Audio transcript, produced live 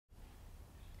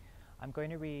I'm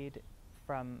going to read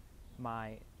from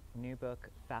my new book,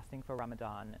 Fasting for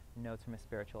Ramadan, Notes from a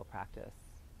Spiritual Practice.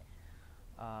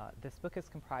 This book is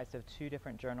comprised of two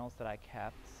different journals that I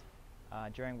kept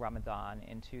during Ramadan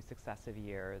in 2 successive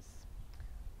years.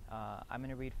 I'm going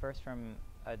to read first from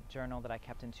a journal that I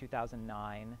kept in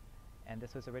 2009, and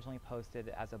this was originally posted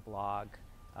as a blog.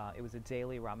 It was a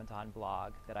daily Ramadan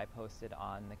blog that I posted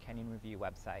on the Kenyan Review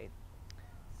website.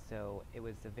 So it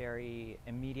was a very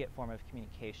immediate form of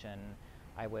communication.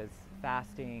 I was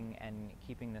fasting and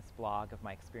keeping this blog of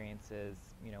my experiences,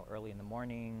 early in the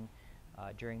morning,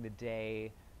 during the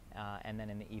day, and then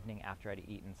in the evening after I'd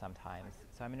eaten sometimes.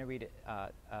 So I'm going to read it,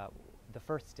 the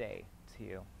first day to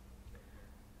you.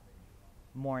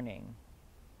 Morning.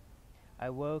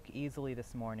 I woke easily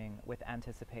this morning with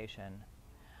anticipation.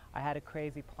 I had a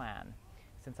crazy plan.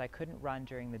 Since I couldn't run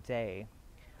during the day,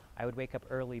 I would wake up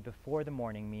early before the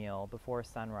morning meal, before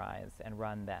sunrise, and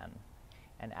run then.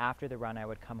 And after the run, I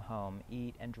would come home,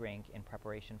 eat and drink in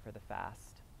preparation for the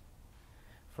fast.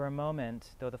 For a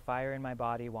moment, though the fire in my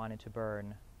body wanted to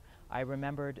burn, I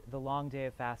remembered the long day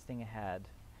of fasting ahead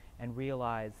and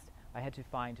realized I had to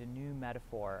find a new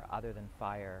metaphor other than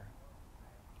fire.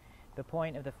 The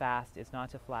point of the fast is not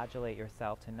to flagellate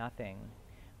yourself to nothing,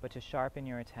 but to sharpen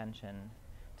your attention,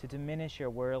 to diminish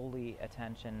your worldly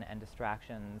attention and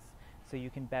distractions so you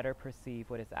can better perceive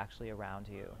what is actually around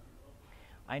you.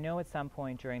 I know at some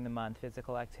point during the month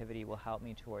physical activity will help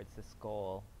me towards this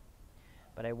goal,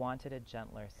 but I wanted a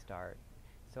gentler start,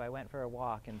 so I went for a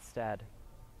walk instead,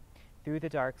 through the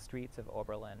dark streets of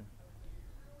Oberlin.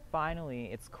 Finally,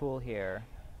 it's cool here.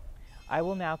 I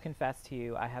will now confess to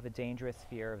you I have a dangerous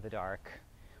fear of the dark.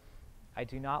 I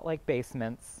do not like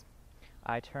basements.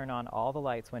 I turn on all the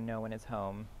lights when no one is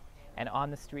home, and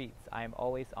on the streets I am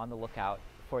always on the lookout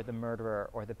for the murderer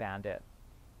or the bandit.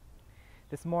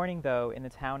 This morning, though, in the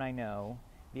town I know,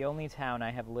 the only town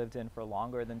I have lived in for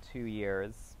longer than 2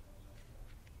 years,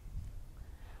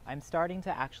 I'm starting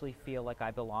to actually feel like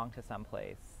I belong to some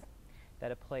place,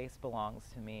 that a place belongs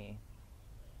to me.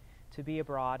 To be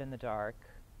abroad in the dark,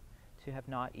 to have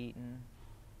not eaten,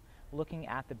 looking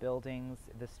at the buildings,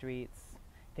 the streets,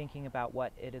 thinking about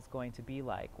what it is going to be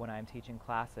like when I'm teaching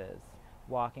classes,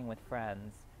 walking with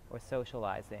friends, or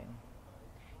socializing.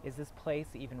 Is this place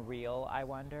even real, I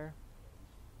wonder?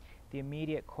 The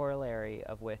immediate corollary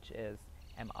of which is,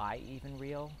 am I even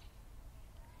real?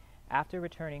 After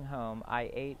returning home,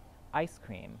 I ate ice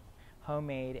cream,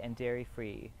 homemade and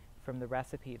dairy-free, from the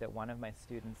recipe that one of my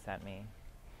students sent me.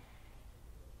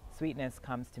 Sweetness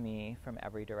comes to me from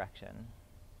every direction.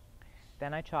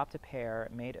 Then I chopped a pear,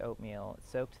 made oatmeal,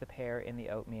 soaked the pear in the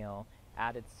oatmeal,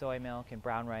 added soy milk and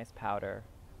brown rice powder.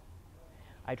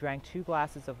 I drank 2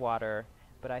 glasses of water,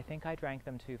 but I think I drank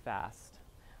them too fast.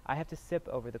 I have to sip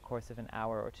over the course of an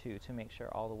hour or 2 to make sure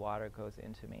all the water goes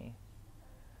into me.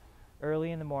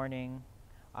 Early in the morning,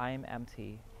 I am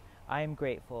empty. I am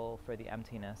grateful for the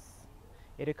emptiness.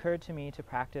 It occurred to me to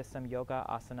practice some yoga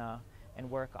asana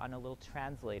and work on a little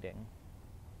translating.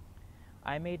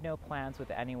 I made no plans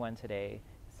with anyone today,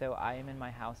 so I am in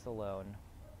my house alone.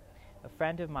 A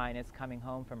friend of mine is coming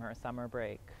home from her summer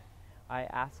break. I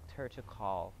asked her to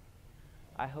call.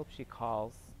 I hope she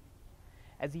calls.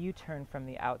 As you turn from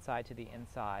the outside to the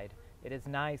inside, it is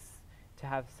nice to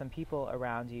have some people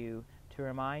around you to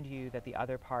remind you that the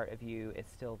other part of you is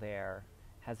still there,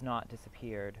 has not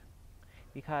disappeared.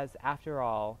 Because, after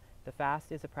all, the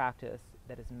fast is a practice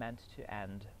that is meant to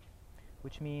end,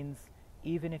 which means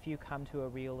even if you come to a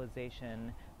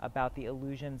realization about the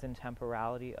illusions and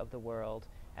temporality of the world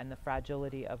and the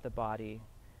fragility of the body,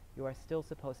 you are still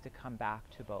supposed to come back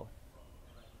to both.